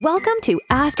Welcome to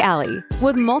Ask Allie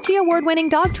with multi-award-winning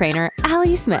dog trainer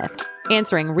Allie Smith,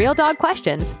 answering real dog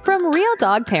questions from real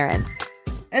dog parents.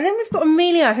 And then we've got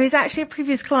Amelia, who's actually a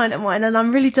previous client of mine, and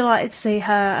I'm really delighted to see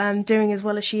her doing as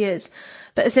well as she is.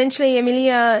 But essentially,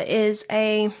 Amelia is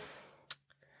I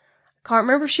can't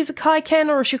remember if she's a Kai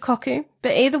Ken or a Shikoku,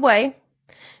 but either way,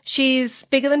 she's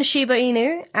bigger than a Shiba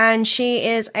Inu, and she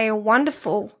is a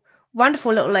wonderful,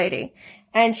 wonderful little lady.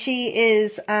 And she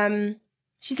is,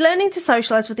 she's learning to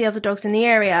socialize with the other dogs in the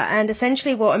area. And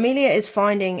essentially what Amelia is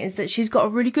finding is that she's got a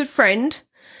really good friend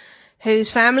whose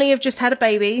family have just had a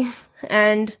baby,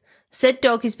 and said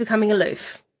dog is becoming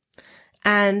aloof.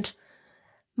 And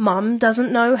mum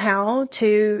doesn't know how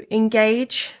to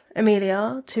engage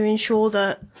Amelia to ensure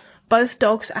that both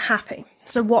dogs are happy.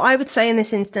 So what I would say in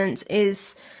this instance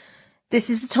is this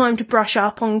is the time to brush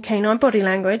up on canine body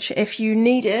language if you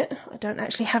need it. I don't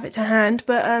actually have it to hand,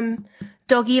 but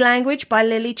Doggy Language by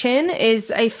Lily Chin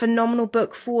is a phenomenal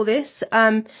book for this.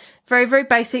 Very, very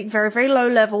basic, very, very low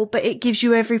level, but it gives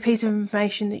you every piece of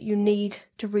information that you need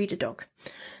to read a dog.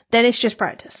 Then it's just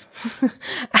practice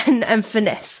and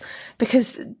finesse,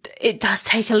 because it does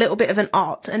take a little bit of an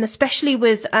art, and especially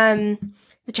with the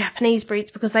Japanese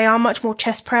breeds, because they are much more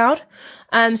chest proud.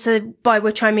 So by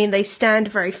which I mean they stand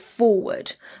very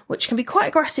forward, which can be quite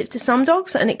aggressive to some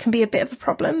dogs, and it can be a bit of a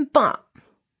problem, but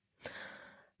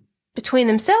between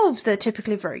themselves, they're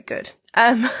typically very good.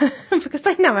 Because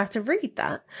they know how to read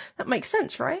that. That makes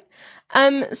sense, right?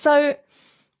 So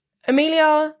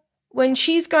Amelia, when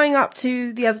she's going up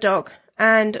to the other dog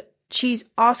and she's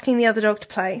asking the other dog to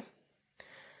play,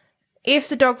 if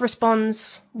the dog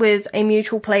responds with a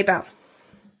mutual play bow,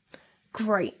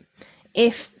 great.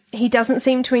 If he doesn't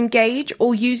seem to engage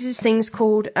or uses things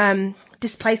called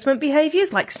displacement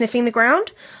behaviors, like sniffing the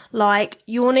ground, like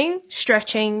yawning,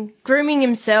 stretching, grooming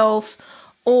himself,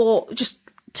 or just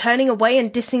turning away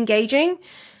and disengaging,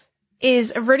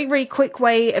 is a really, really quick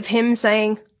way of him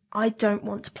saying, I don't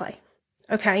want to play.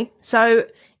 Okay, so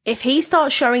if he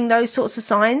starts showing those sorts of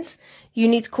signs, you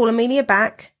need to call Amelia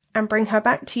back and bring her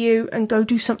back to you and go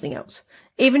do something else.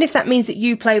 Even if that means that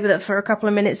you play with her for a couple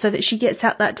of minutes so that she gets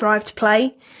out that drive to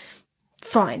play,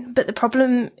 fine. But the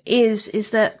problem is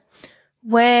that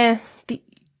where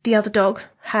the other dog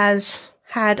has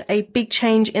had a big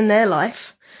change in their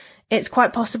life, it's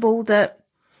quite possible that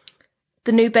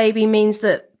the new baby means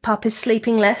that pup is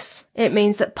sleeping less. It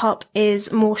means that pup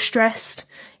is more stressed.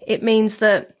 It means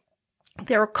that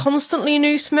there are constantly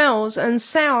new smells and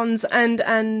sounds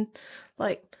and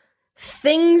like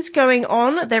things going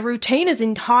on. Their routine has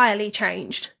entirely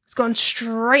changed. It's gone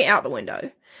straight out the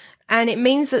window. And it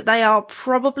means that they are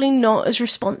probably not as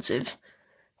responsive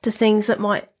to things that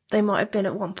they might have been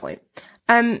at one point.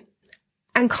 And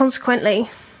consequently,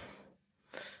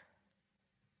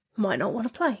 might not want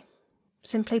to play,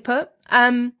 simply put.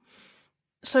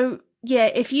 So yeah,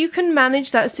 if you can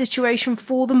manage that situation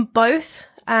for them both,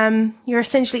 you're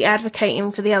essentially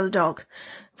advocating for the other dog,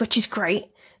 which is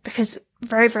great, because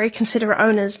very, very considerate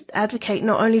owners advocate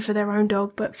not only for their own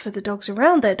dog, but for the dogs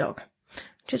around their dog,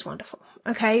 which is wonderful.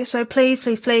 Okay, so please,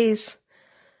 please, please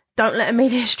don't let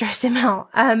Amelia stress him out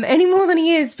any more than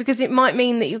he is, because it might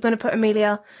mean that you're going to put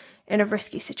Amelia in a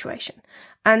risky situation.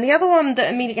 And the other one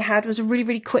that Amelia had was a really,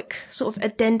 really quick sort of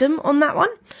addendum on that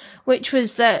one, which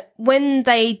was that when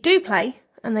they do play,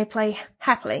 and they play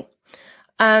happily,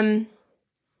 that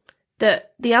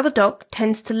the other dog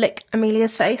tends to lick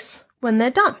Amelia's face when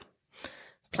they're done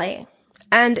playing.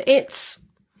 And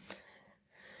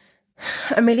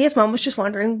Amelia's mum was just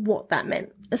wondering what that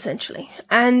meant, essentially.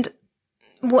 And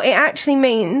what it actually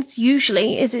means,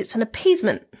 usually, is it's an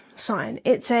appeasement sign.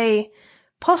 It's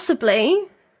possibly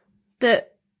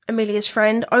that Amelia's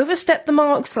friend overstepped the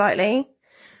mark slightly,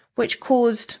 which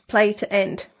caused play to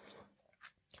end.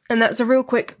 And that's a real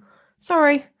quick,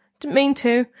 sorry, didn't mean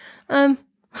to. And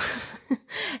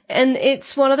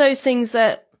it's one of those things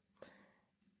that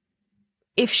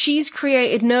if she's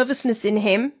created nervousness in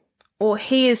him, or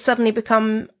he has suddenly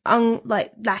become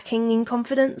lacking in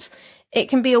confidence, it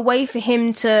can be a way for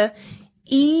him to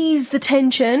ease the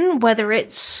tension, whether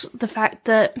it's the fact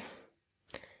that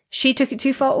she took it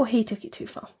too far or he took it too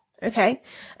far. Okay?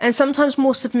 And sometimes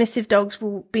more submissive dogs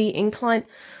will be inclined,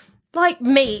 like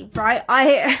me, right?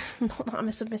 Not that I'm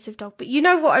a submissive dog, but you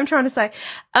know what I'm trying to say.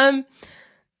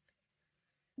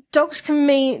 Dogs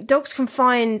can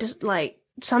find, like,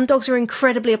 some dogs are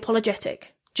incredibly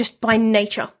apologetic, just by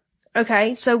nature.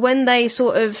 Okay? So when they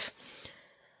sort of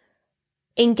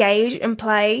engage and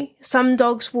play, some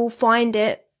dogs will find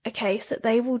it a case that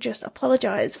they will just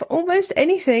apologize for almost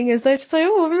anything, as though to say,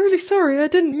 oh, I'm really sorry, I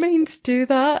didn't mean to do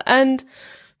that. And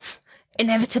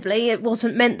inevitably it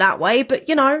wasn't meant that way, but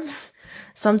you know,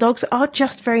 some dogs are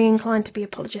just very inclined to be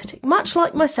apologetic. Much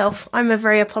like myself, I'm a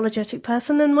very apologetic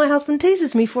person, and my husband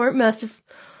teases me for it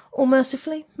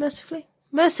mercilessly.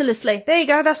 There you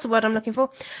go, that's the word I'm looking for.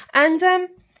 And,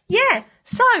 yeah,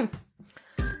 so...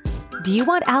 Do you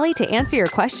want Allie to answer your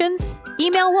questions?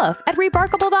 Email Woof at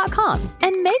Rebarkable.com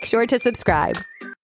and make sure to subscribe.